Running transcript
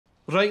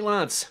Right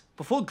lads,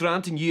 before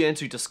granting you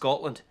entry to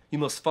Scotland, you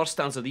must first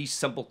answer these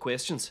simple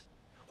questions.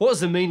 What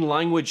is the main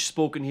language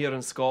spoken here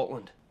in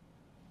Scotland?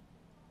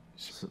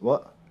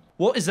 What?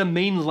 What is the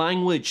main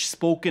language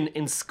spoken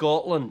in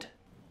Scotland?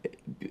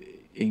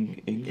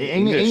 English.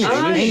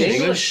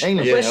 English.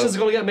 English. Questions are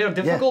going to get more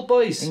difficult,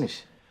 boys.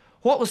 English.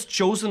 What was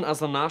chosen as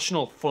the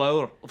national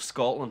flower of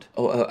Scotland?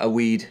 Oh, a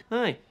weed.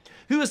 Aye.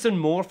 Who has done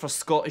more for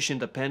Scottish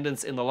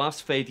independence in the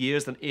last 5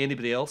 years than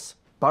anybody else?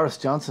 Boris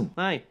Johnson.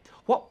 Aye.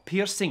 What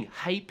piercing,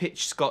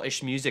 high-pitched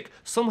Scottish music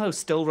somehow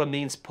still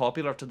remains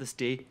popular to this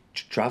day?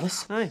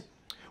 Travis? Aye.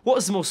 What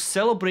is the most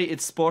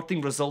celebrated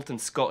sporting result in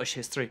Scottish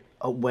history?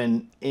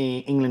 When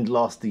England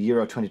lost the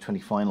Euro 2020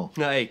 final.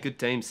 Aye, good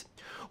times.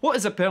 What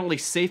is apparently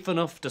safe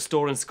enough to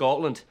store in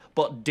Scotland,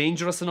 but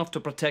dangerous enough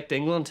to protect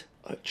England?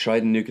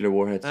 Trident nuclear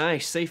warheads. Aye,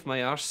 safe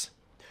my arse.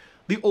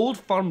 The Old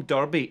Firm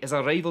Derby is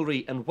a rivalry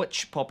in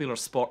which popular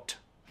sport?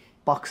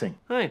 Boxing.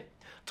 Aye.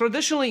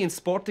 Traditionally in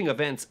sporting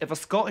events, if a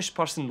Scottish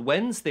person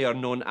wins, they are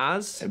known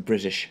as...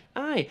 British.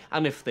 Aye,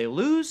 and if they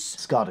lose...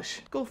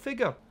 Scottish. Go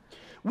figure.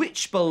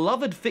 Which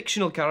beloved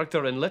fictional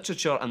character in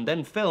literature and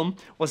then film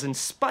was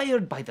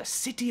inspired by the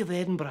city of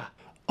Edinburgh?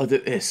 Oh,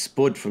 the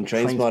Spud from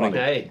Trainspotting.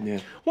 Aye.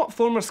 Yeah. What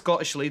former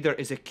Scottish leader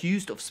is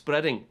accused of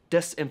spreading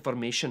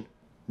disinformation?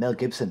 Mel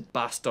Gibson.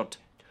 Bastard.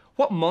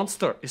 What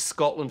monster is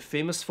Scotland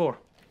famous for?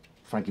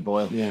 Frankie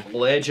Boyle. Yeah.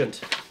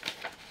 Legend.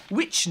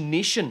 Which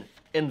nation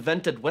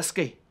invented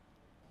whiskey?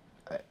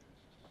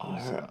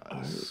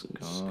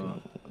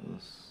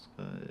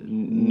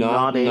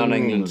 Not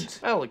England.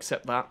 I'll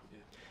accept that.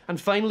 And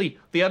finally,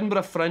 the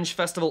Edinburgh Fringe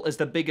Festival is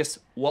the biggest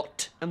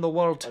what in the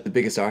world? The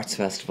biggest arts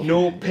festival.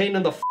 No, pain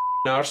in the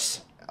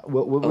arse.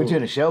 We're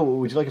doing a show.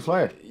 Would you like a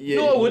flyer? Yeah,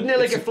 No, wouldn't I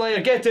like a flyer?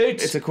 Get out!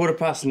 It's a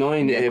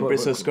 9:15 Yeah, in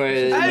Bristol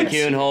Square, Out!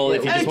 McEwan Hall.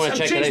 If you just Out! want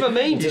to I've check it changed out.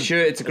 my mind. Sure,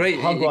 it's a great.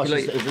 Hogwash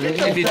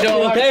If you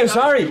don't, okay,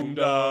 sorry.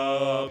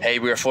 Hey,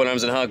 we are Four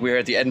Arms and a Hog. We're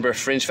at the Edinburgh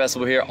Fringe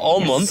Festival here all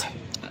month.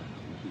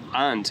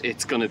 And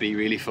it's gonna be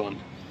really fun.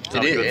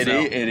 It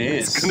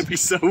is. It's gonna be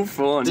so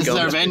fun. This is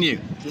our venue.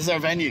 This is our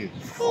venue.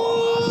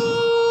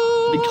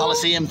 Big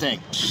Coliseum thing.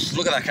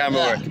 Look at that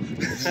camera work.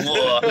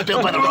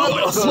 Built by the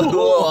Romans.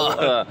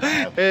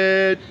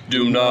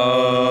 Doom